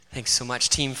Thanks so much,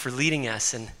 team, for leading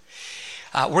us. And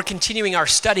we're continuing our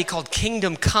study called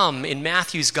Kingdom Come in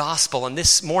Matthew's Gospel. And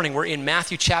this morning we're in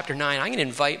Matthew chapter 9. I'm going to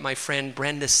invite my friend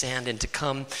Brenda Sandin to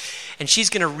come. And she's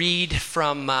going to read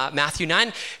from Matthew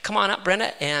 9. Come on up,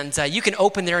 Brenda. And you can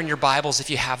open there in your Bibles if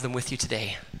you have them with you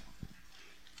today.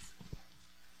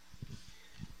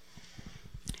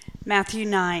 Matthew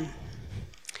 9.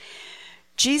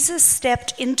 Jesus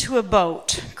stepped into a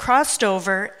boat, crossed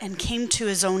over, and came to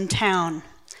his own town.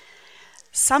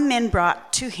 Some men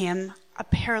brought to him a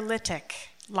paralytic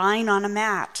lying on a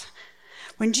mat.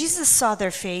 When Jesus saw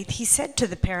their faith, he said to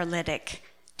the paralytic,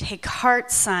 "Take heart,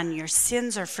 son, your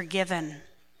sins are forgiven."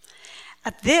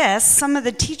 At this, some of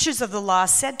the teachers of the law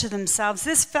said to themselves,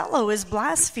 "This fellow is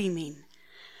blaspheming."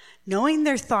 Knowing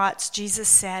their thoughts, Jesus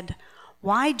said,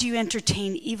 "Why do you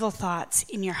entertain evil thoughts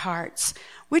in your hearts?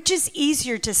 Which is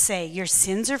easier to say, 'Your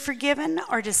sins are forgiven,'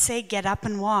 or to say, 'Get up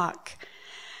and walk'?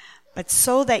 But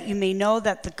so that you may know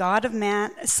that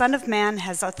the Son of Man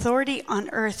has authority on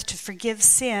earth to forgive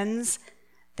sins."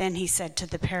 Then he said to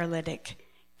the paralytic,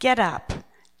 "Get up,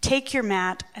 take your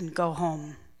mat, and go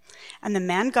home." And the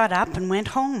man got up and went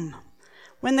home.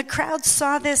 When the crowd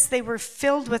saw this, they were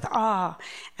filled with awe,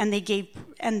 and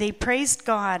they praised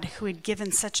God who had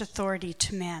given such authority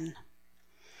to men.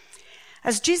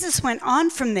 As Jesus went on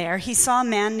from there, he saw a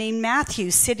man named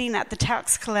Matthew sitting at the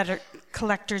tax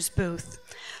collector's booth.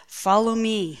 "Follow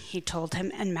me," he told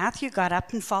him, and Matthew got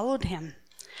up and followed him.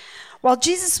 While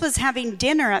Jesus was having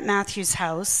dinner at Matthew's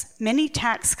house, many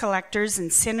tax collectors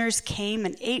and sinners came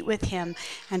and ate with him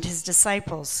and his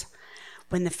disciples.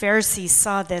 When the Pharisees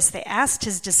saw this, they asked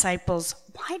his disciples,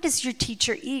 "Why does your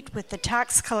teacher eat with the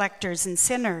tax collectors and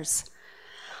sinners?"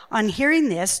 On hearing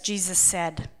this, Jesus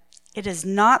said, "It is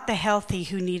not the healthy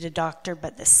who need a doctor,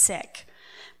 but the sick.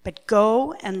 But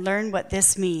go and learn what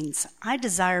this means. I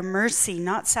desire mercy,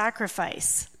 not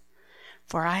sacrifice.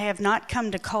 For I have not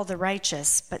come to call the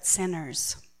righteous, but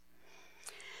sinners."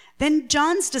 Then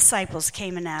John's disciples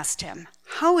came and asked him,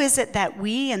 "How is it that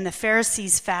we and the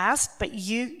Pharisees fast, but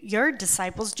your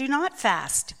disciples do not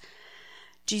fast?"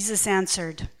 Jesus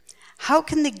answered, "How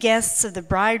can the guests of the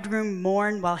bridegroom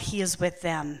mourn while he is with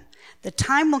them? The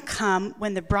time will come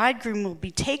when the bridegroom will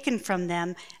be taken from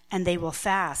them, and they will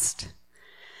fast.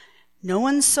 No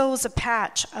one sews a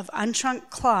patch of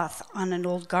unshrunk cloth on an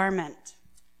old garment,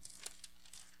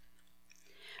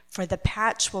 for the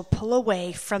patch will pull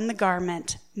away from the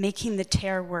garment, making the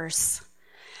tear worse.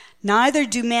 Neither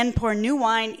do men pour new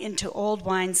wine into old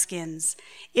wineskins.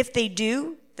 If they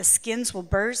do, the skins will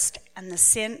burst, and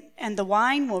the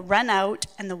wine will run out,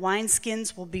 and the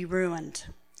wineskins will be ruined.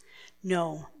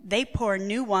 No, they pour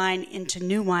new wine into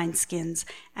new wineskins,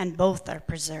 and both are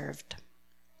preserved."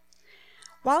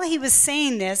 While he was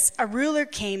saying this, a ruler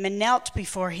came and knelt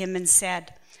before him and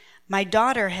said, "My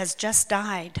daughter has just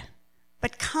died,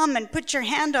 but come and put your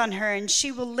hand on her, and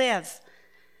she will live."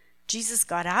 Jesus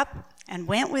got up and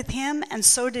went with him, and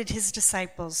so did his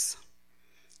disciples.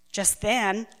 Just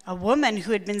then, a woman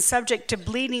who had been subject to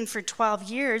bleeding for 12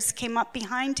 years came up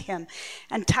behind him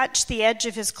and touched the edge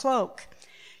of his cloak.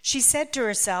 She said to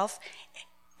herself,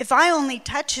 "If I only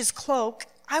touch his cloak,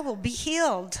 I will be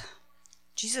healed."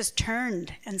 Jesus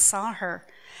turned and saw her.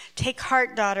 "Take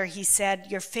heart, daughter," he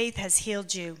said, "your faith has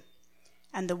healed you."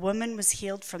 And the woman was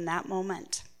healed from that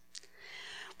moment.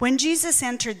 When Jesus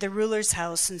entered the ruler's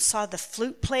house and saw the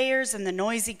flute players and the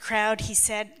noisy crowd, he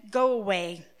said, "Go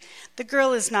away. The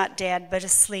girl is not dead, but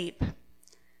asleep."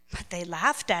 But they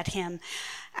laughed at him.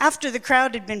 After the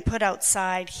crowd had been put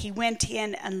outside, he went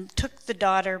in and took the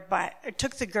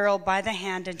girl by the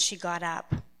hand, and she got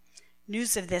up.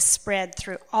 News of this spread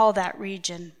through all that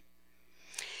region.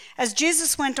 As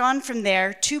Jesus went on from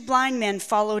there, 2 blind men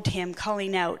followed him,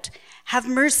 calling out, "Have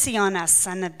mercy on us,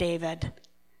 Son of David."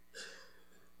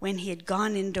 When he had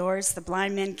gone indoors, the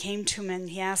blind men came to him, and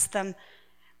he asked them,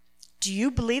 "Do you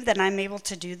believe that I'm able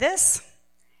to do this?"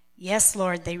 "Yes,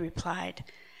 Lord," they replied.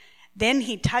 Then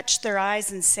he touched their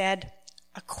eyes and said,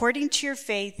 "According to your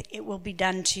faith, it will be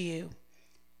done to you."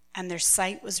 And their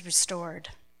sight was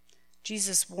restored.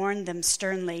 Jesus warned them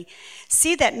sternly,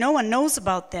 "See that no one knows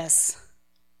about this."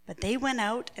 But they went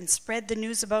out and spread the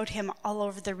news about him all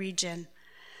over the region.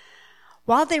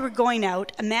 While they were going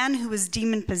out, a man who was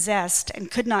demon-possessed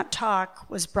and could not talk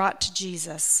was brought to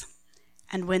Jesus.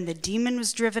 And when the demon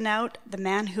was driven out, the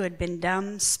man who had been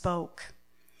dumb spoke.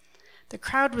 The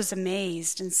crowd was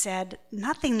amazed and said,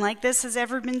 "Nothing like this has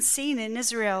ever been seen in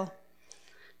Israel."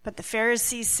 But the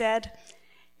Pharisees said,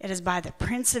 "It is by the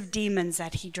prince of demons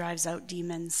that he drives out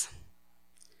demons."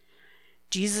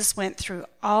 Jesus went through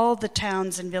all the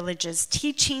towns and villages,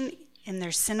 teaching in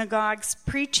their synagogues,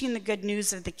 preaching the good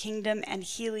news of the kingdom and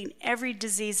healing every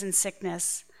disease and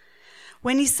sickness.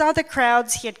 When he saw the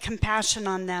crowds, he had compassion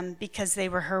on them because they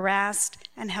were harassed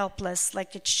and helpless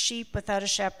like a sheep without a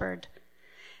shepherd.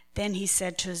 Then he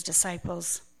said to his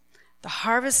disciples, "The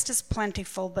harvest is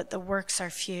plentiful, but the workers are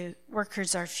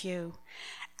few.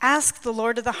 Ask the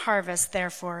Lord of the harvest,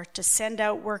 therefore, to send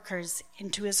out workers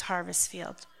into his harvest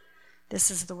field." This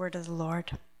is the word of the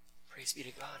Lord. Praise be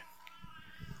to God.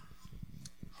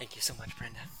 Thank you so much,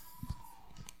 Brenda.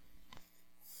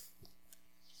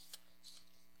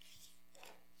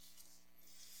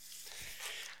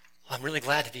 Well, I'm really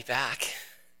glad to be back.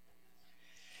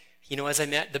 You know, as I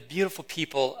met the beautiful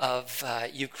people of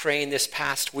Ukraine this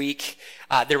past week,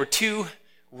 there were two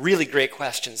really great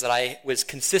questions that I was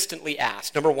consistently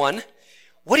asked. Number one,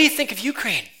 what do you think of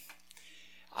Ukraine?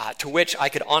 To which I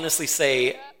could honestly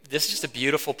say, this is just a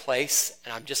beautiful place,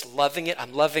 and I'm just loving it.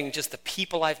 I'm loving just the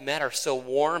people I've met are so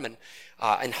warm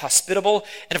and hospitable.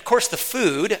 And of course, the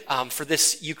food for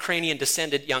this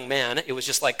Ukrainian-descended young man, it was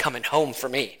just like coming home for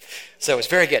me. So it was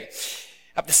very good.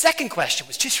 The second question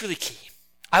was just really key.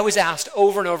 I was asked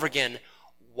over and over again,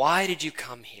 why did you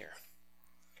come here?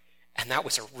 And that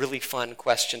was a really fun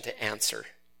question to answer.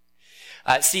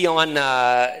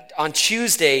 On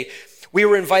Tuesday, we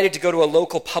were invited to go to a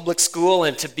local public school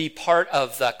and to be part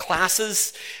of the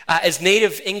classes. As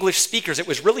native English speakers, it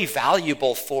was really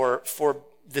valuable for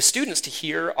the students to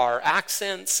hear our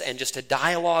accents and just to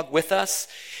dialogue with us.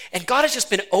 And God has just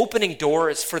been opening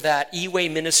doors for that E-Way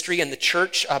ministry and the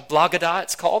church, Blagada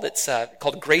it's called. It's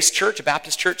called Grace Church, a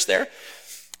Baptist church there.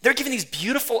 They're giving these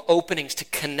beautiful openings to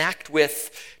connect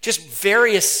with just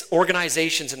various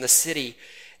organizations in the city.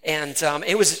 And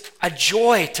it was a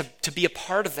joy to be a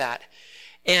part of that.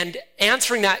 And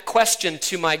answering that question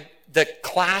to the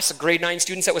class of grade 9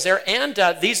 students that was there, and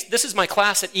this is my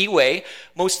class at E-Way.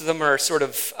 Most of them are sort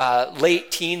of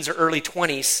late teens or early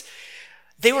 20s.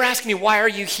 They were asking me, why are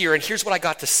you here? And here's what I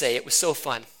got to say. It was so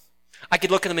fun. I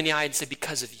could look at them in the eye and say,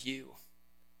 because of you.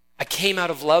 I came out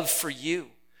of love for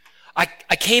you.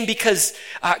 I came because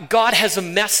God has a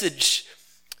message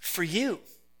for you.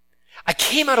 I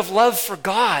came out of love for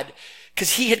God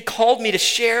because he had called me to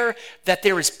share that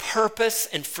there is purpose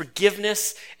and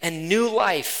forgiveness and new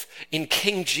life in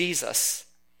King Jesus.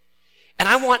 And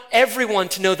I want everyone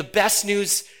to know the best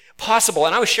news possible.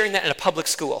 And I was sharing that in a public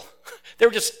school. They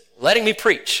were just letting me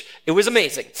preach. It was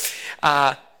amazing.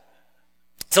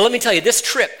 So let me tell you, this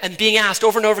trip and being asked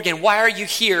over and over again, why are you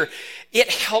here? It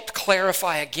helped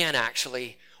clarify again,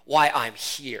 actually, why I'm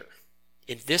here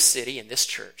in this city, in this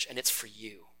church, and it's for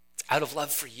you. It's out of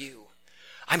love for you.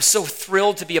 I'm so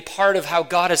thrilled to be a part of how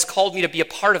God has called me to be a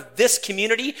part of this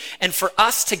community and for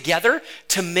us together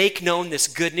to make known this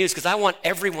good news, because I want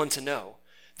everyone to know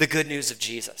the good news of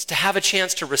Jesus, to have a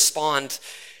chance to respond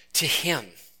to him.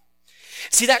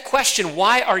 See, that question,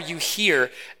 why are you here?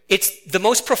 It's the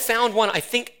most profound one, I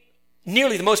think,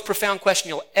 nearly the most profound question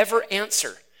you'll ever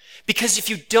answer. Because if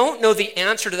you don't know the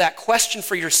answer to that question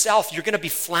for yourself, you're going to be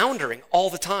floundering all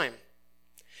the time.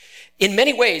 In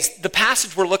many ways, the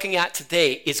passage we're looking at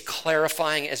today is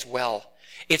clarifying as well.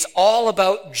 It's all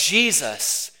about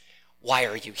Jesus. Why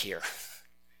are you here?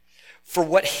 For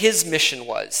what his mission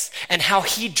was and how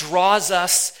he draws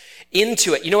us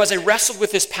into it. You know, as I wrestled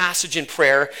with this passage in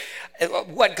prayer,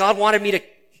 what God wanted me to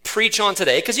preach on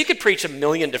today, because you could preach a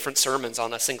million different sermons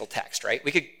on a single text, right?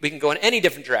 We can go in any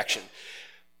different direction.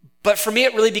 But for me,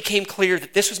 it really became clear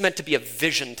that this was meant to be a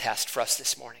vision test for us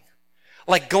this morning.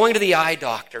 Like going to the eye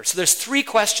doctor. So there's 3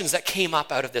 questions that came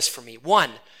up out of this for me. 1,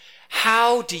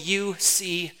 how do you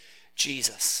see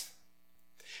Jesus?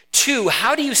 2,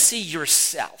 how do you see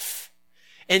yourself?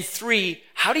 And 3,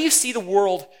 how do you see the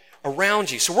world around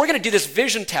you? So we're going to do this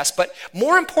vision test, but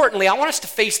more importantly, I want us to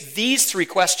face these 3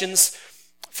 questions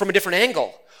from a different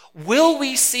angle. Will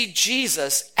we see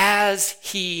Jesus as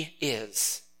he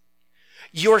is?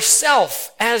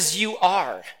 Yourself as you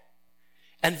are?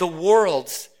 And the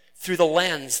world through the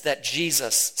lens that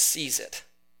Jesus sees it.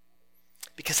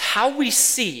 Because how we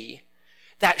see,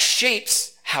 that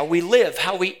shapes how we live,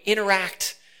 how we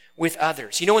interact with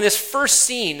others. You know, in this first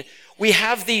scene, we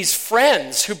have these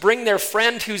friends who bring their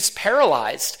friend who's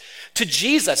paralyzed to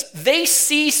Jesus. They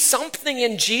see something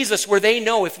in Jesus where they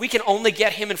know if we can only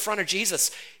get him in front of Jesus,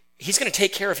 he's going to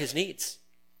take care of his needs.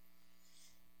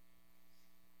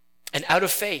 And out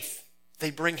of faith, they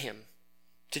bring him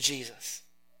to Jesus.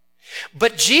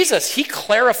 But Jesus, he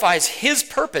clarifies his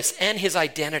purpose and his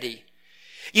identity.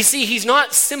 You see, he's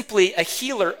not simply a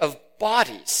healer of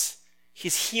bodies.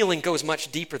 His healing goes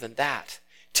much deeper than that.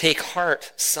 Take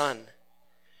heart, son.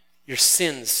 Your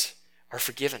sins are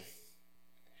forgiven.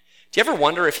 Do you ever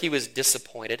wonder if he was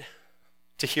disappointed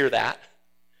to hear that?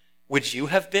 Would you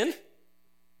have been?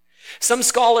 Some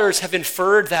scholars have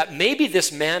inferred that maybe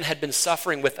this man had been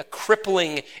suffering with a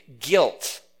crippling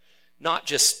guilt, not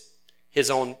just his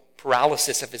own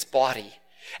paralysis of his body,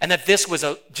 and that this was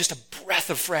just a breath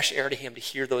of fresh air to him to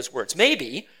hear those words.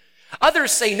 Maybe.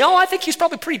 Others say, no, I think he's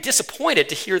probably pretty disappointed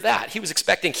to hear that. He was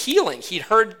expecting healing. He'd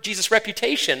heard Jesus'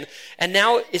 reputation, and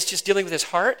now is just dealing with his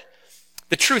heart.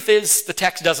 The truth is, the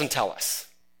text doesn't tell us.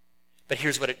 But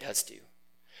here's what it does do.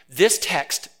 This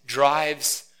text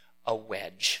drives a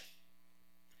wedge.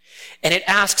 And it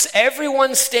asks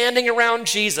everyone standing around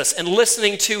Jesus and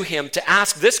listening to him to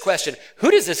ask this question: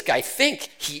 who does this guy think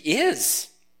he is?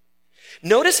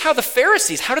 Notice how the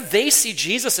Pharisees, how do they see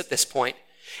Jesus at this point?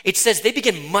 It says they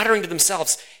begin muttering to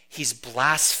themselves, he's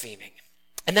blaspheming.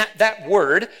 And that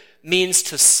word means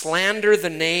to slander the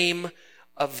name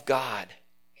of God.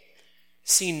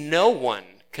 See, no one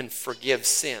can forgive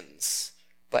sins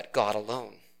but God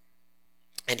alone.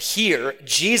 And here,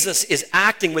 Jesus is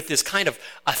acting with this kind of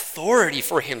authority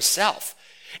for himself.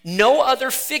 No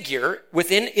other figure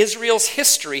within Israel's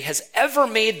history has ever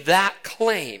made that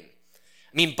claim.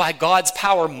 I mean, by God's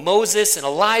power, Moses and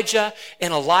Elijah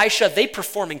and Elisha, they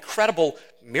perform incredible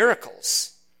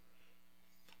miracles.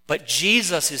 But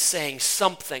Jesus is saying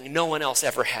something no one else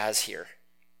ever has here.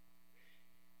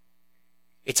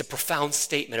 It's a profound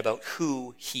statement about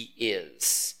who he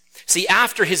is. See,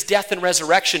 after his death and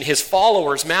resurrection, his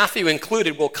followers, Matthew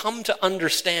included, will come to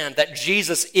understand that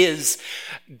Jesus is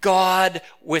God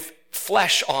with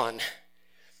flesh on,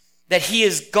 that he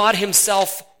is God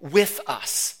himself with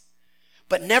us.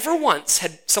 But never once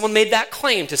had someone made that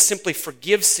claim to simply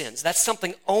forgive sins. That's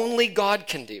something only God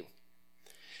can do.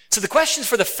 So the questions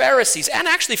for the Pharisees, and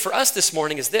actually for us this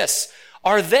morning, is this: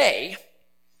 are they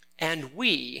and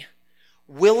we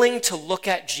willing to look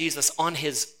at Jesus on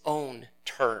his own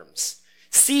terms?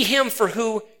 See him for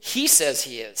who he says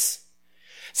he is.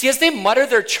 See, as they mutter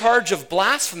their charge of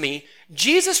blasphemy,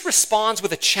 Jesus responds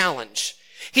with a challenge.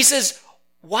 He says,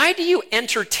 why do you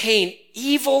entertain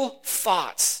evil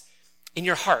thoughts in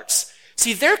your hearts?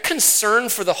 See, their concern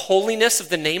for the holiness of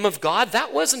the name of God,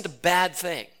 that wasn't a bad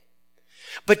thing.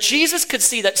 But Jesus could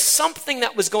see that something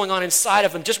that was going on inside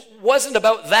of them just wasn't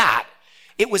about that.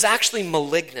 It was actually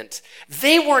malignant.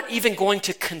 They weren't even going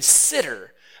to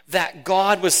consider that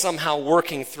God was somehow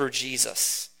working through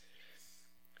Jesus.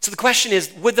 So the question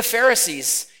is, would the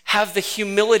Pharisees have the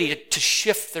humility to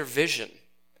shift their vision?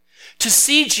 To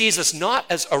see Jesus not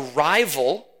as a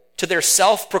rival to their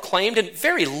self-proclaimed and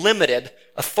very limited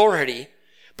authority,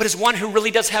 but as one who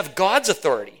really does have God's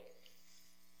authority.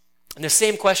 And the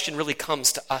same question really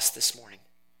comes to us this morning.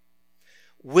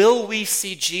 Will we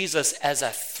see Jesus as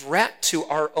a threat to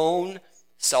our own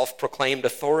self-proclaimed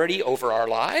authority over our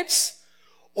lives?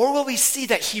 Or will we see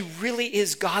that he really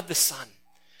is God the Son?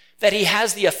 That he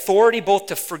has the authority both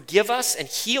to forgive us and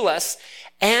heal us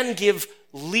and give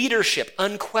leadership,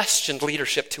 unquestioned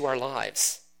leadership to our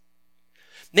lives?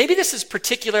 Maybe this is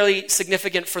particularly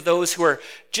significant for those who are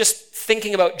just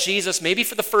thinking about Jesus, maybe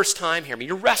for the first time here. I mean,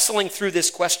 you're wrestling through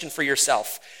this question for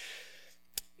yourself.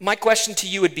 My question to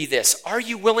you would be this: are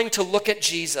you willing to look at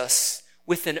Jesus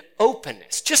with an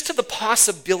openness, just to the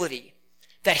possibility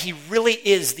that he really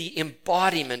is the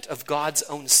embodiment of God's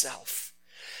own self?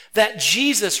 That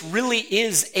Jesus really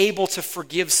is able to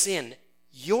forgive sin,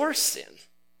 your sin,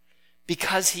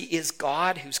 because he is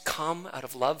God who's come out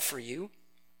of love for you?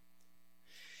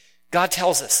 God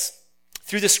tells us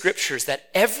through the scriptures that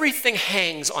everything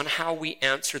hangs on how we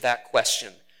answer that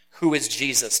question. Who is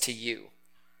Jesus to you?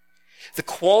 The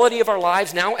quality of our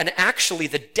lives now, and actually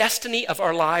the destiny of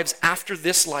our lives after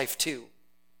this life too.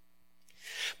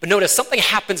 But notice something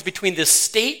happens between this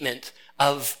statement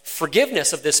of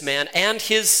forgiveness of this man and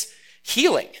his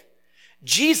healing.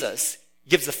 Jesus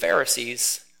gives the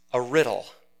Pharisees a riddle.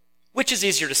 Which is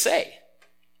easier to say?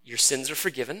 Your sins are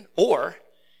forgiven, or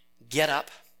get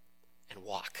up and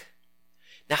walk.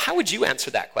 Now, how would you answer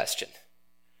that question?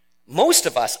 Most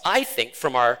of us, I think,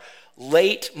 from our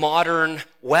late modern,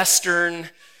 Western,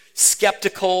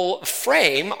 skeptical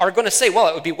frame are going to say, well,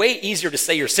 it would be way easier to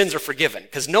say your sins are forgiven,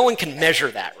 because no one can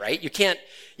measure that, right? You can't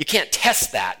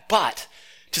test that. But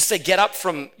to say get up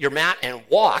from your mat and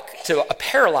walk to a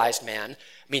paralyzed man,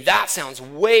 I mean, that sounds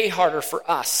way harder for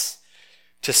us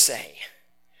to say.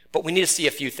 But we need to see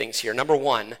a few things here. Number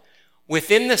one,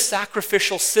 within the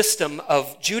sacrificial system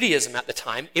of Judaism at the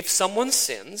time, if someone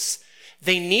sins,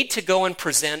 they need to go and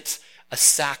present a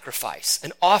sacrifice,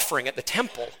 an offering at the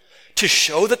temple to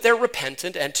show that they're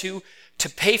repentant and to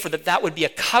pay for that. That would be a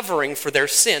covering for their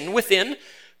sin within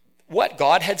what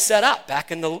God had set up back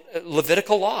in the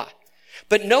Levitical law.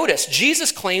 But notice, Jesus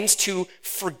claims to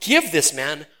forgive this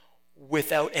man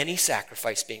without any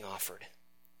sacrifice being offered.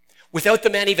 Without the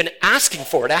man even asking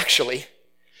for it, actually.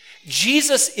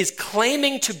 Jesus is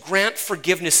claiming to grant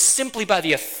forgiveness simply by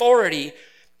the authority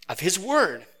of his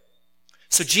word.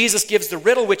 So Jesus gives the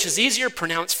riddle, which is easier,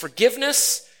 pronounce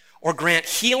forgiveness or grant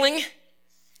healing.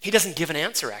 He doesn't give an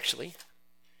answer, actually.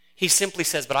 He simply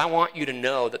says, but I want you to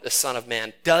know that the Son of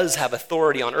Man does have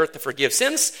authority on earth to forgive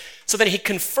sins. So then he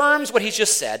confirms what he's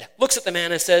just said, looks at the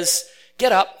man and says,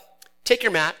 get up, take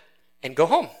your mat, and go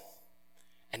home.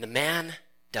 And the man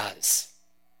does.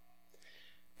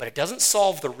 But it doesn't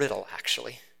solve the riddle,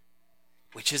 actually,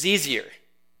 which is easier.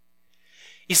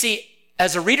 You see,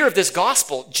 as a reader of this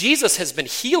gospel, Jesus has been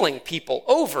healing people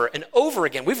over and over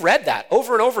again. We've read that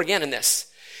over and over again in this.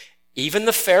 Even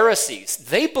the Pharisees,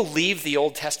 they believed the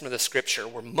Old Testament of the Scripture,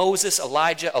 where Moses,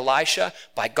 Elijah, Elisha,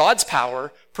 by God's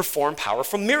power, performed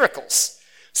powerful miracles.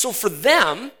 So for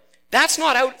them, that's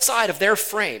not outside of their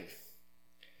frame.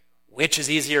 Which is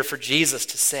easier for Jesus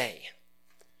to say?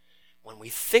 When we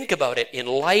think about it in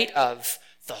light of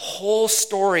the whole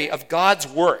story of God's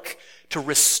work to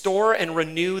restore and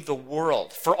renew the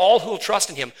world for all who will trust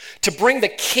in him, to bring the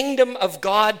kingdom of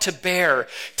God to bear,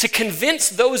 to convince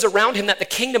those around him that the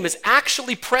kingdom is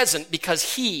actually present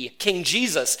because he, King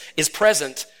Jesus, is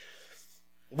present.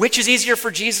 Which is easier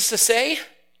for Jesus to say?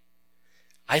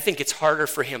 I think it's harder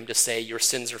for him to say your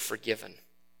sins are forgiven.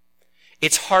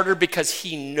 It's harder because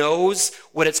he knows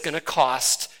what it's going to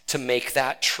cost to make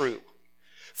that true.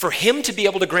 For him to be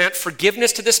able to grant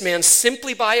forgiveness to this man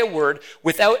simply by a word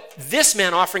without this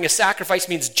man offering a sacrifice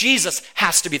means Jesus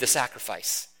has to be the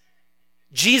sacrifice.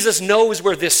 Jesus knows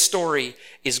where this story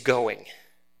is going.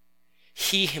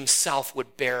 He himself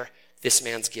would bear this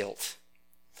man's guilt.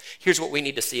 Here's what we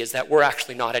need to see is that we're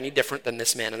actually not any different than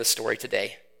this man in the story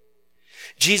today.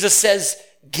 Jesus says,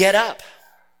 get up,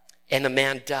 and the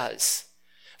man does.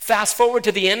 Fast forward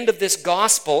to the end of this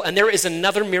gospel, and there is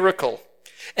another miracle.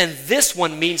 And this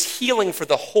one means healing for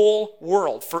the whole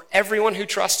world, for everyone who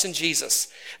trusts in Jesus.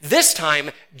 This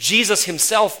time, Jesus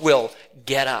himself will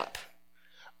get up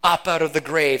out of the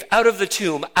grave, out of the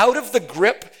tomb, out of the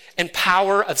grip and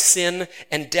power of sin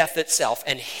and death itself.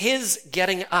 And his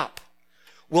getting up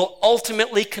will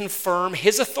ultimately confirm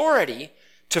his authority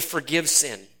to forgive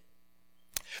sin.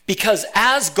 Because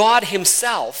as God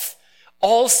himself,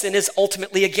 all sin is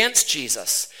ultimately against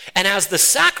Jesus. And as the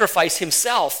sacrifice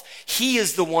himself, he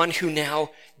is the one who now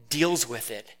deals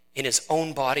with it in his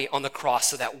own body on the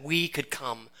cross so that we could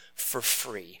come for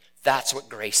free. That's what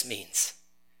grace means.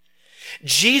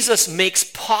 Jesus makes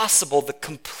possible the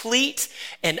complete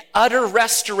and utter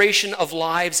restoration of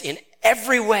lives in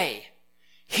every way.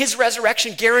 His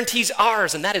resurrection guarantees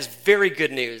ours, and that is very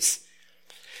good news.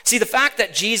 See, the fact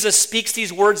that Jesus speaks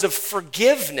these words of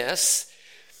forgiveness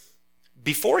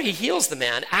before he heals the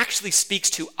man actually speaks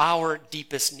to our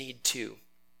deepest need too.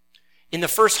 In the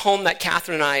first home that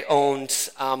Catherine and I owned,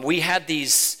 we had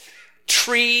these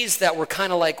trees that were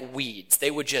kind of like weeds.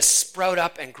 They would just sprout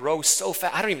up and grow so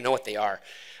fast. I don't even know what they are.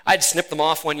 I'd snip them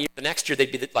off one year. The next year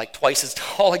they'd be like twice as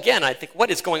tall again. I'd think, what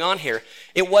is going on here?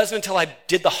 It wasn't until I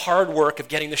did the hard work of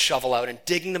getting the shovel out and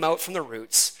digging them out from the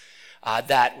roots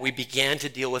that we began to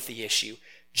deal with the issue.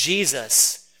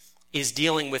 Jesus is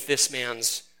dealing with this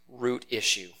man's root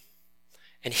issue.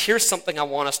 And here's something I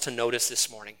want us to notice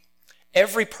this morning.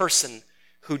 Every person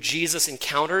who Jesus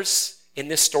encounters in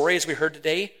this story, as we heard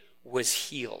today, was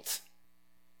healed.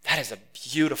 That is a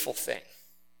beautiful thing.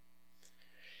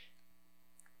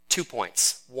 2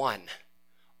 points. 1,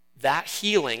 that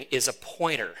healing is a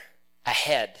pointer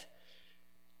ahead.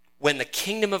 When the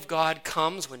kingdom of God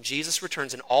comes, when Jesus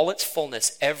returns in all its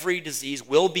fullness, every disease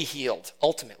will be healed,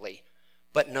 ultimately.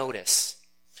 But notice,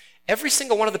 every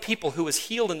single one of the people who was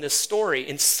healed in this story,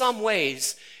 in some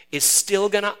ways, is still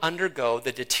going to undergo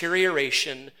the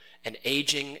deterioration and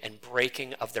aging and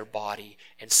breaking of their body.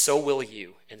 And so will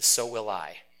you, and so will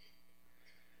I.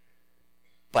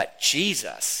 But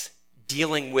Jesus,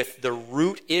 dealing with the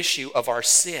root issue of our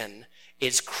sin,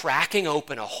 is cracking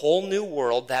open a whole new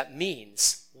world that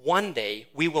means one day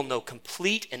we will know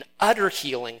complete and utter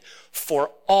healing for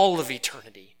all of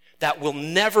eternity that will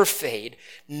never fade,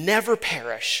 never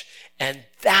perish. And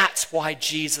that's why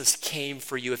Jesus came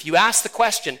for you. If you ask the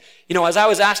question, as I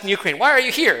was asking Ukraine, why are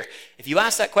you here? If you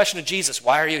ask that question to Jesus,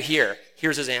 why are you here?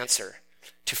 Here's his answer: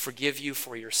 to forgive you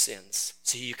for your sins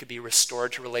so you could be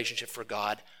restored to relationship for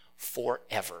God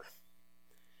forever.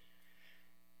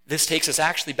 This takes us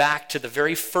actually back to the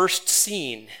very first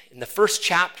scene in the first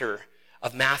chapter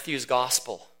of Matthew's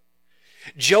gospel.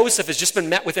 Joseph has just been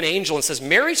met with an angel and says,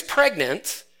 Mary's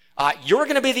pregnant, You're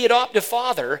going to be the adoptive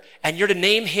father, and you're to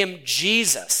name him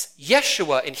Jesus.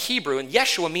 Yeshua in Hebrew, and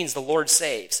Yeshua means the Lord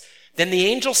saves. Then the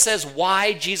angel says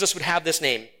why Jesus would have this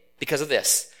name. Because of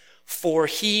this. For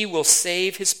he will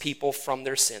save his people from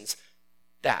their sins.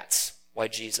 That's why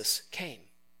Jesus came.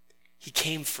 He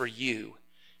came for you,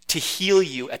 to heal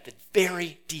you at the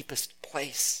very deepest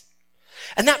place.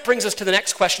 And that brings us to the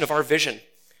next question of our vision.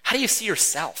 How do you see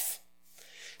yourself?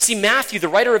 See, Matthew, the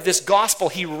writer of this gospel,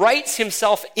 he writes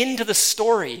himself into the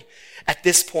story at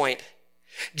this point.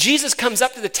 Jesus comes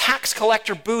up to the tax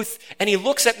collector booth and he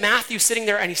looks at Matthew sitting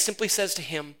there and he simply says to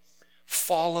him,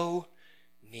 "Follow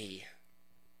me."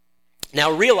 Now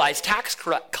realize tax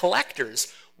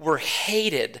collectors were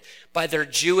hated by their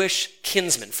Jewish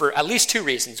kinsmen for at least two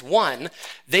reasons. One,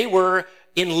 they were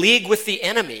in league with the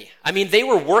enemy. I mean, they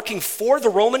were working for the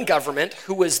Roman government,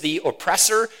 who was the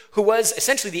oppressor, who was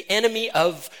essentially the enemy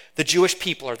of the Jewish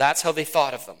people, or that's how they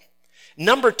thought of them.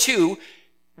 Number two,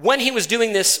 when he was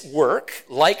doing this work,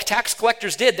 like tax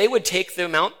collectors did, they would take the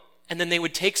amount and then they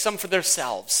would take some for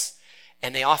themselves.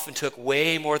 And they often took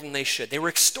way more than they should. They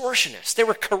were extortionists. They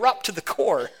were corrupt to the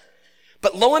core.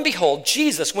 But lo and behold,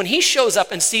 Jesus, when he shows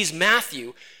up and sees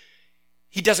Matthew,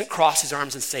 he doesn't cross his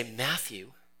arms and say,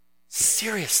 "Matthew,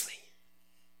 seriously,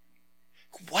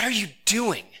 what are you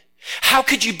doing? How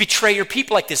could you betray your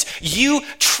people like this? You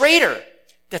traitor."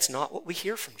 That's not what we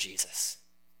hear from Jesus.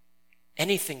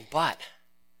 Anything but.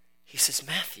 He says,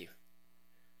 "Matthew,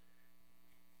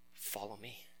 follow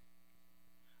me.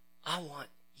 I want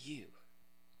you."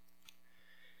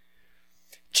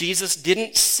 Jesus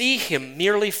didn't see him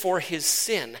merely for his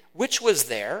sin, which was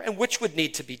there and which would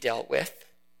need to be dealt with,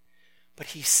 but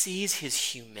he sees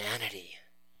his humanity.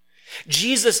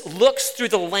 Jesus looks through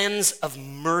the lens of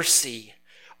mercy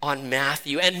on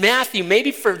Matthew, and Matthew,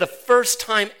 maybe for the first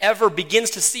time ever, begins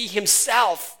to see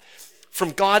himself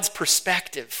from God's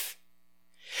perspective.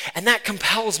 And that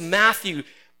compels Matthew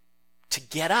to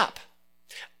get up.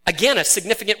 Again, a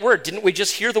significant word. Didn't we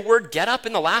just hear the word get up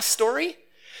in the last story?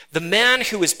 The man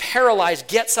who is paralyzed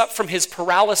gets up from his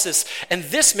paralysis, and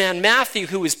this man, Matthew,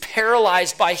 who is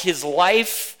paralyzed by his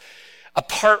life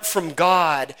apart from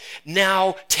God,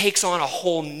 now takes on a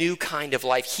whole new kind of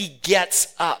life. He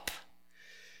gets up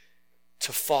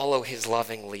to follow his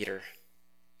loving leader.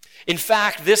 In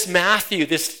fact, this Matthew,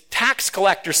 this tax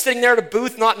collector, sitting there at a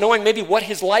booth not knowing maybe what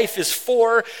his life is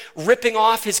for, ripping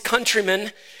off his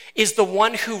countrymen, is the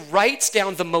one who writes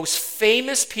down the most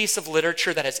famous piece of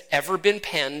literature that has ever been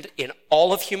penned in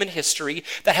all of human history,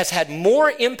 that has had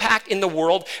more impact in the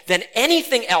world than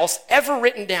anything else ever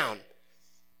written down.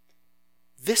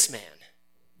 This man,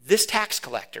 this tax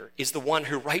collector, is the one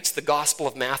who writes the Gospel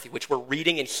of Matthew, which we're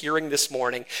reading and hearing this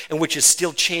morning, and which is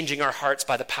still changing our hearts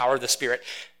by the power of the Spirit.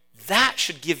 That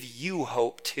should give you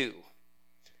hope too.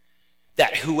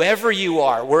 That whoever you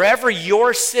are, wherever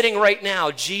you're sitting right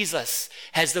now, Jesus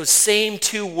has those same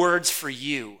two words for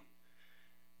you.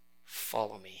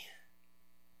 Follow me.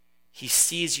 He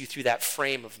sees you through that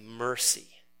frame of mercy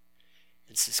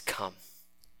and says, "Come."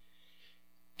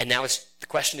 And now the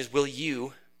question is, will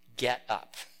you get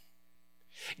up?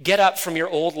 Get up from your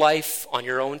old life on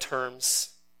your own terms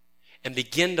and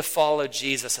begin to follow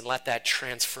Jesus and let that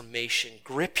transformation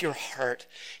grip your heart,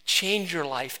 change your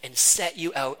life, and set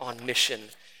you out on mission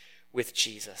with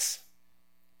Jesus.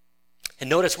 And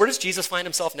notice, where does Jesus find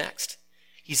himself next?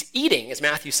 He's eating, as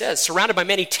Matthew says, surrounded by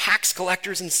many tax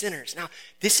collectors and sinners. Now,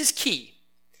 this is key.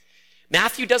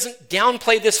 Matthew doesn't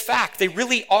downplay this fact. They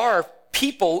really are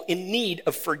people in need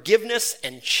of forgiveness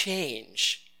and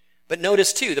change. But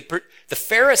notice too, the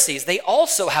Pharisees, they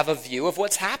also have a view of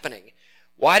what's happening.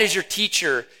 Why does your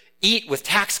teacher eat with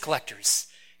tax collectors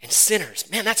and sinners?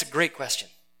 Man, that's a great question.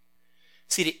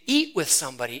 See, to eat with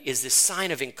somebody is this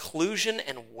sign of inclusion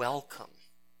and welcome.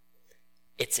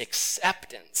 It's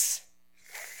acceptance.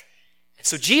 And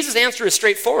so Jesus' answer is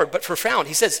straightforward but profound.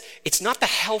 He says, it's not the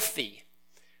healthy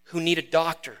who need a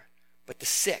doctor, but the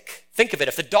sick. Think of it.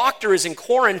 If the doctor is in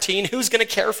quarantine, who's going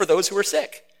to care for those who are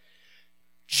sick?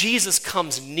 Jesus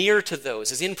comes near to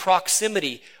those, is in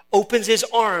proximity, opens his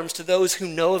arms to those who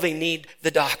know they need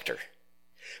the doctor.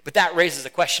 But that raises a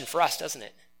question for us, doesn't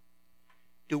it?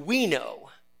 Do we know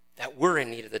that we're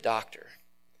in need of the doctor?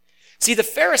 See, the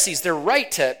Pharisees, they're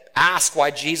right to ask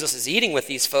why Jesus is eating with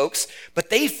these folks, but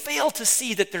they fail to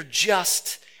see that they're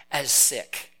just as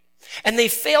sick. And they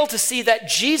fail to see that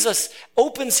Jesus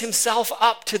opens himself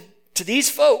up to these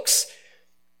folks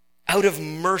out of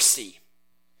mercy.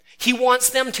 He wants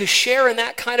them to share in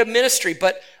that kind of ministry,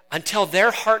 but until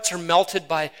their hearts are melted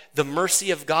by the mercy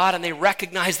of God and they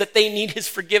recognize that they need his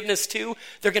forgiveness too,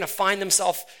 they're going to find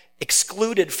themselves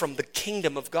excluded from the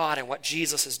kingdom of God and what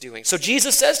Jesus is doing. So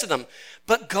Jesus says to them,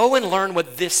 but go and learn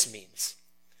what this means.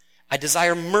 I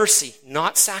desire mercy,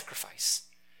 not sacrifice.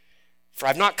 For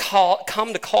I've not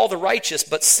come to call the righteous,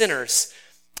 but sinners.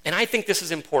 And I think this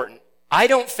is important. I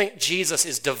don't think Jesus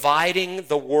is dividing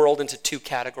the world into two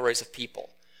categories of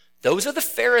people. Those are the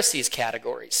Pharisees'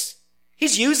 categories.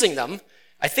 He's using them,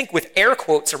 I think with air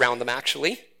quotes around them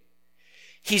actually.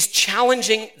 He's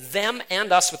challenging them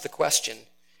and us with the question,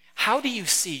 how do you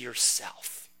see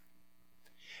yourself?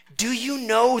 Do you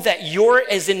know that you're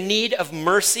as in need of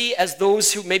mercy as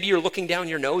those who maybe you're looking down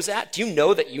your nose at? Do you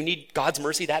know that you need God's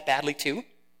mercy that badly too?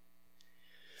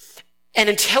 And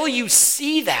until you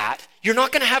see that, you're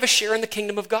not going to have a share in the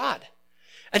kingdom of God.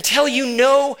 Until you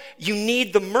know you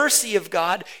need the mercy of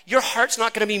God, your heart's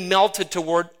not going to be melted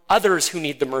toward others who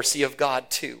need the mercy of God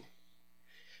too.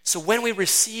 So when we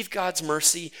receive God's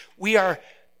mercy, we are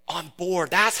on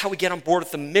board. That's how we get on board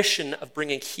with the mission of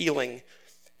bringing healing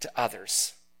to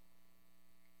others.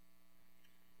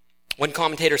 One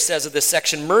commentator says of this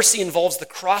section, mercy involves the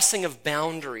crossing of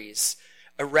boundaries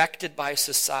erected by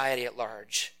society at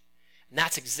large. And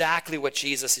that's exactly what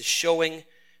Jesus is showing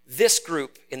this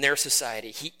group in their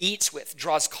society. He eats with,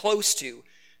 draws close to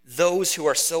those who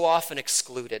are so often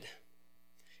excluded.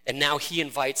 And now he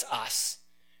invites us,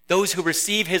 those who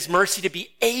receive his mercy, to be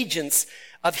agents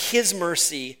of his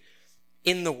mercy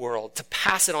in the world, to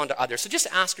pass it on to others. So just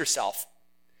ask yourself,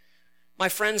 my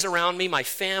friends around me, my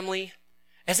family,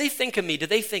 as they think of me, do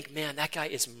they think, man, that guy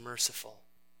is merciful?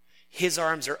 His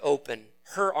arms are open.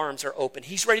 Her arms are open.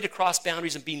 He's ready to cross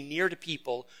boundaries and be near to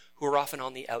people who are often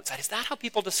on the outside. Is that how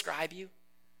people describe you?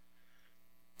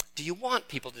 Do you want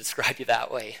people to describe you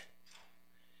that way?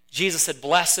 Jesus said,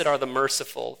 blessed are the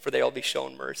merciful, for they will be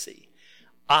shown mercy.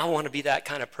 I want to be that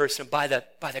kind of person. By the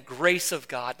grace of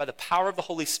God, by the power of the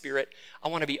Holy Spirit, I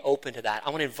want to be open to that. I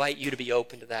want to invite you to be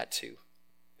open to that too.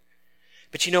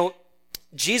 But you know,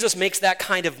 Jesus makes that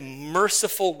kind of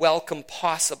merciful welcome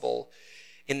possible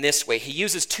in this way. He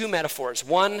uses two metaphors,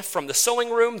 one from the sewing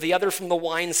room, the other from the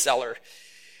wine cellar.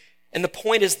 And the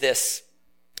point is this: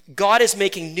 God is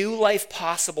making new life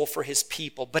possible for his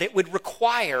people, but it would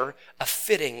require a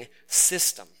fitting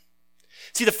system.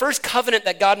 See, the first covenant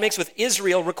that God makes with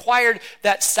Israel required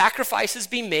that sacrifices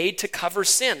be made to cover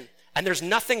sin. And there's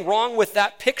nothing wrong with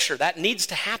that picture. That needs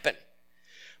to happen.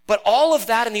 But all of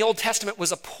that in the Old Testament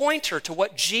was a pointer to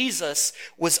what Jesus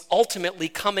was ultimately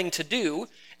coming to do.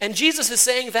 And Jesus is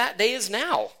saying that day is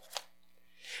now.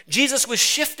 Jesus was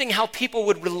shifting how people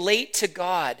would relate to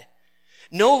God.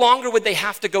 No longer would they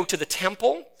have to go to the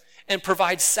temple and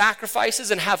provide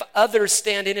sacrifices and have others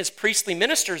stand in as priestly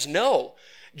ministers. No.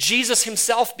 Jesus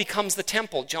himself becomes the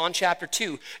temple, John chapter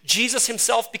 2. Jesus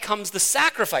himself becomes the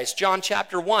sacrifice, John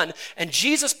chapter 1. And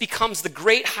Jesus becomes the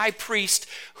great high priest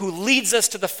who leads us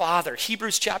to the Father,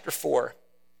 Hebrews chapter 4.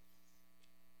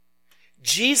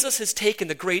 Jesus has taken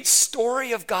the great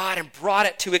story of God and brought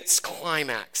it to its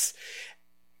climax.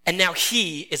 And now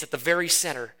he is at the very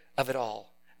center of it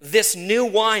all. This new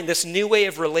wine, this new way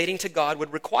of relating to God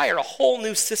would require a whole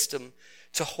new system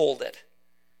to hold it.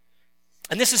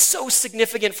 And this is so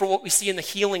significant for what we see in the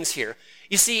healings here.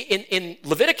 You see, in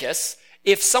Leviticus,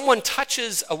 if someone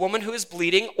touches a woman who is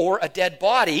bleeding or a dead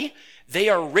body, they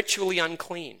are ritually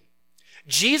unclean.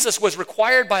 Jesus was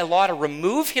required by law to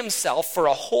remove himself for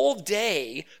a whole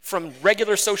day from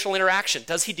regular social interaction.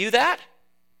 Does he do that?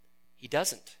 He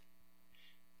doesn't.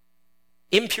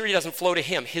 Impurity doesn't flow to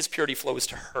him. His purity flows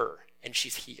to her, and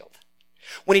she's healed.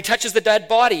 When he touches the dead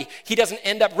body, he doesn't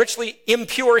end up ritually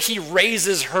impure. He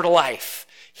raises her to life.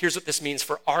 Here's what this means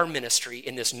for our ministry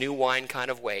in this new wine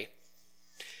kind of way.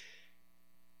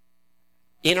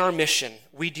 In our mission,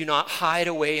 we do not hide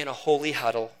away in a holy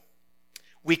huddle.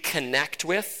 We connect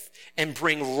with and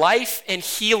bring life and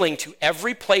healing to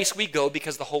every place we go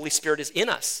because the Holy Spirit is in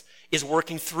us, is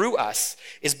working through us,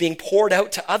 is being poured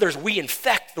out to others. We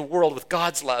infect the world with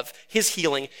God's love, his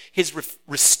healing, his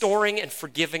restoring and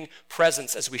forgiving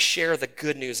presence as we share the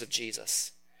good news of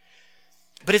Jesus.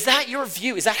 But is that your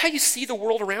view? Is that how you see the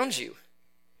world around you?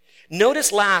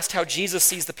 Notice last how Jesus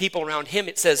sees the people around him.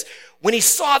 It says, when he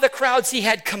saw the crowds, he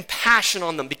had compassion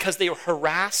on them because they were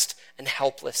harassed and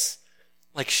helpless,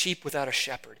 like sheep without a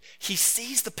shepherd. He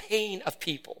sees the pain of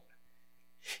people.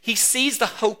 He sees the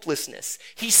hopelessness.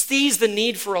 He sees the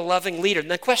need for a loving leader.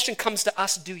 And the question comes to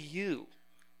us, do you?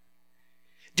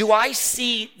 Do I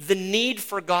see the need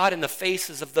for God in the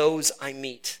faces of those I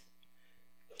meet?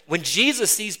 When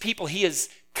Jesus sees people, he is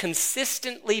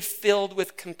consistently filled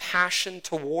with compassion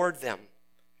toward them.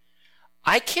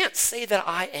 I can't say that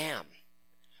I am,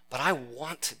 but I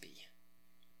want to be.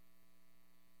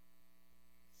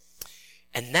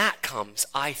 And that comes,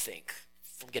 I think,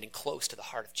 from getting close to the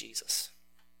heart of Jesus.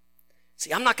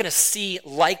 See, I'm not going to see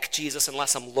like Jesus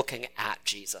unless I'm looking at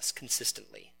Jesus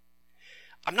consistently.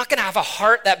 I'm not going to have a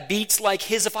heart that beats like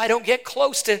his if I don't get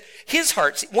close to his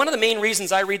heart. See, one of the main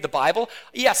reasons I read the Bible,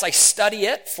 yes, I study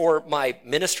it for my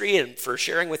ministry and for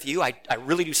sharing with you. I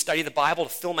really do study the Bible to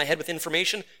fill my head with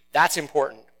information. That's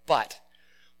important. But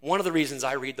one of the reasons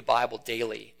I read the Bible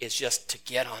daily is just to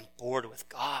get on board with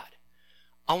God.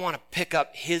 I want to pick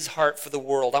up his heart for the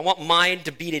world. I want mine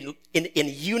to beat in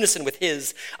unison with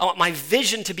his. I want my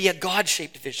vision to be a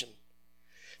God-shaped vision.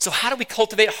 So how do we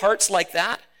cultivate hearts like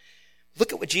that?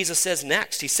 Look at what Jesus says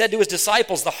next. He said to his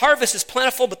disciples, the harvest is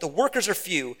plentiful, but the workers are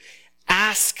few.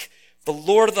 Ask the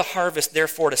Lord of the harvest,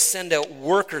 therefore, to send out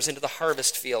workers into the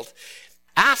harvest field.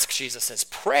 Ask, Jesus says,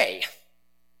 pray.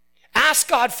 Ask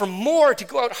God for more to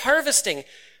go out harvesting.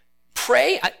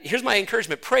 Pray. Here's my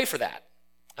encouragement. Pray for that.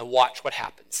 And watch what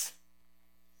happens.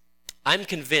 I'm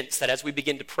convinced that as we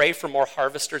begin to pray for more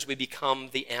harvesters, we become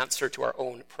the answer to our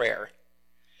own prayer.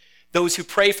 Those who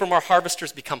pray for more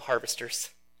harvesters become harvesters.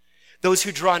 Those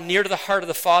who draw near to the heart of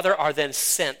the Father are then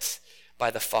sent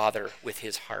by the Father with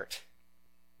his heart.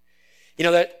 You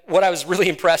know, that what I was really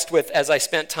impressed with as I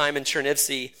spent time in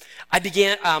Chernivtsi,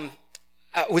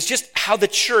 was just how the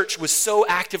church was so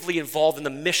actively involved in the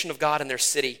mission of God in their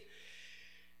city.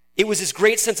 It was this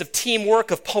great sense of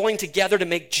teamwork, of pulling together to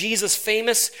make Jesus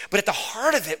famous, but at the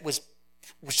heart of it was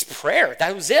prayer.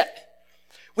 That was it.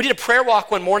 We did a prayer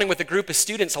walk one morning with a group of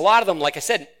students, a lot of them, like I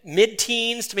said,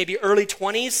 mid-teens to maybe early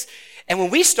 20s. And when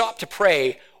we stopped to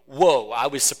pray, whoa, I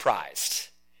was surprised.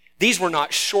 These were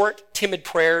not short, timid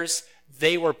prayers.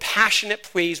 They were passionate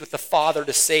pleas with the Father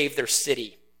to save their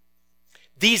city.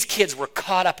 These kids were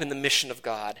caught up in the mission of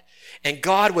God. And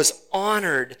God was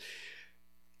honored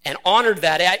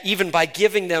that even by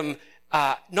giving them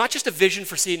not just a vision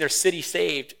for seeing their city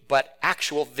saved, but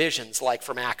actual visions like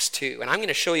from Acts 2. And I'm going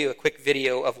to show you a quick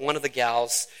video of one of the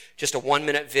gals, just a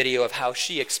 1-minute video of how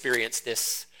she experienced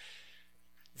this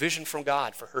vision from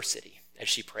God for her city as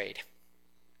she prayed.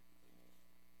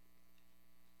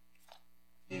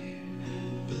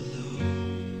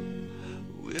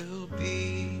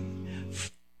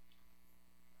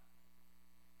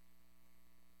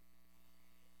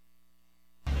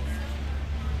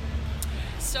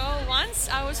 So once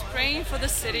I was praying for the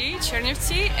city,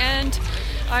 Chernivtsi, and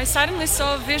I suddenly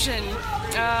saw a vision.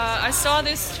 I saw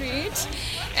this street,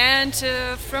 and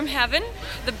from heaven,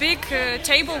 the big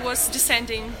table was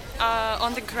descending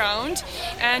on the ground,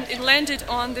 and it landed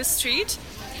on the street,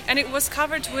 and it was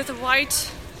covered with a white,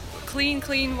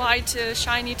 clean white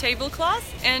shiny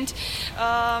tablecloth, and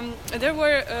there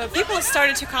were people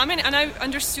started to come in, and I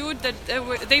understood that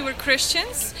they were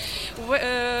Christians,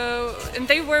 and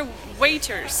they were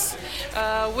waiters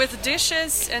with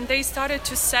dishes, and they started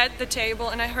to set the table,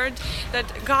 and I heard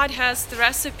that God has the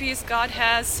recipes, God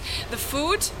has the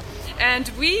food, and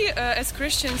we as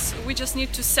Christians, we just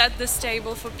need to set this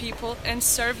table for people and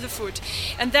serve the food.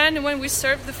 And then when we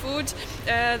served the food,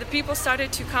 the people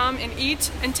started to come and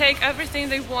eat and take everything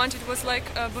they want. It was like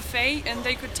a buffet, and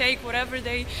they could take whatever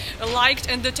they liked,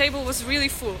 and the table was really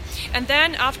full. And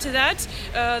then after that,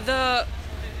 the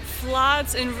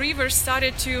floods and rivers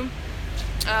started to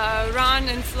run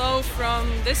and flow from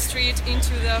this street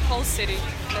into the whole city.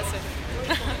 That's it.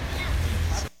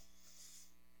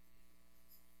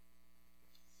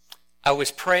 I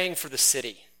was praying for the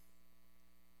city.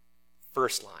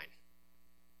 First line.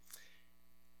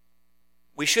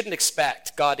 We shouldn't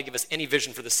expect God to give us any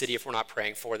vision for the city if we're not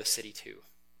praying for the city too.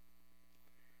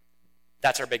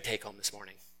 That's our big take home this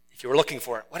morning. If you were looking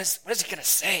for it, what is he going to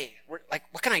say?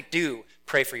 What can I do?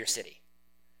 Pray for your city.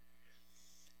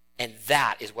 And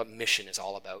that is what mission is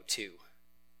all about too.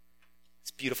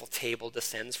 This beautiful table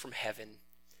descends from heaven,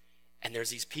 and there's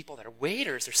these people that are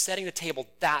waiters. They're setting the table.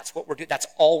 That's what we're doing. That's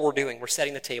all we're doing. We're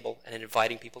setting the table and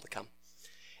inviting people to come.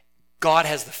 God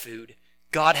has the food.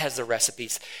 God has the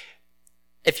recipes.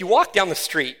 If you walk down the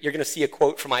street, you're going to see a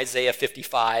quote from Isaiah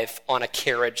 55 on a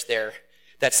carriage there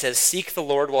that says, "Seek the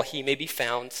Lord while he may be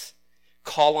found.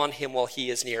 Call on him while he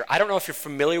is near." I don't know if you're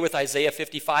familiar with Isaiah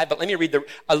 55, but let me read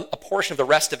a portion of the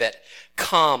rest of it.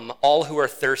 "Come, all who are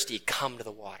thirsty, come to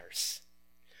the waters.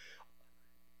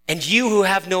 And you who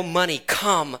have no money,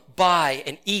 come, buy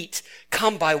and eat.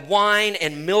 Come buy wine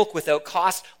and milk without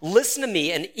cost. Listen to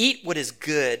me and eat what is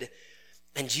good,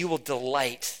 and you will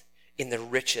delight in the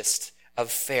richest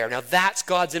of fare." Now that's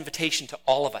God's invitation to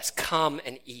all of us. Come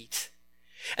and eat.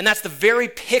 And that's the very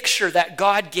picture that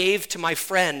God gave to my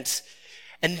friend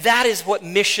And that is what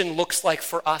mission looks like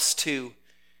for us too.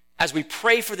 As we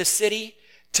pray for the city,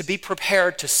 to be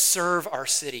prepared to serve our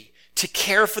city, to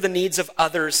care for the needs of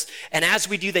others. And as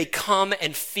we do, they come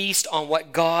and feast on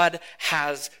what God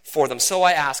has for them. So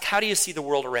I ask, how do you see the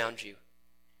world around you?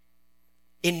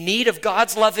 In need of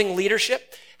God's loving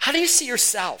leadership? How do you see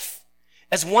yourself?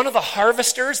 As one of the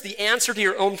harvesters, the answer to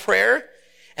your own prayer?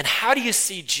 And how do you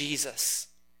see Jesus?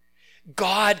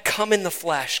 God come in the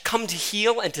flesh, come to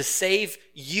heal and to save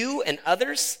you and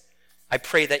others? I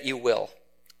pray that you will,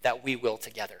 that we will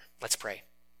together. Let's pray.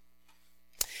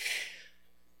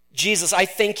 Jesus, I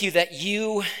thank you that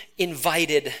you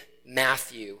invited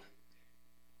Matthew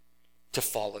to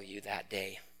follow you that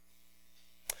day.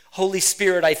 Holy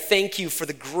Spirit, I thank you for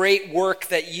the great work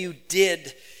that you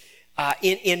did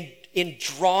in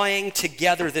drawing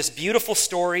together this beautiful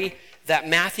story that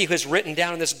Matthew has written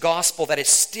down in this gospel that is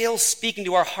still speaking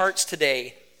to our hearts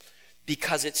today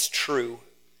because it's true.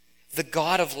 The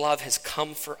God of love has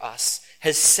come for us,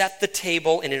 has set the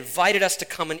table and invited us to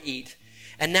come and eat.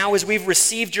 And now as we've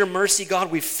received your mercy,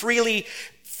 God, we've freely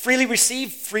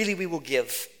received, freely we will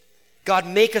give. God,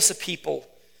 make us a people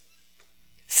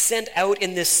sent out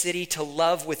in this city to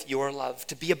love with your love,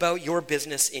 to be about your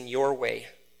business in your way.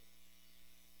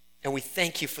 And we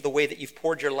thank you for the way that you've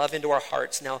poured your love into our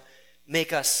hearts. Now,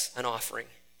 make us an offering.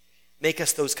 Make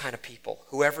us those kind of people,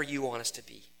 whoever you want us to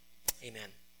be. Amen.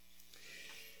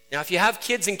 Now, if you have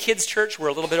kids in kids' church, we're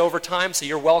a little bit over time, so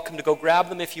you're welcome to go grab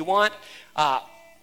them if you want.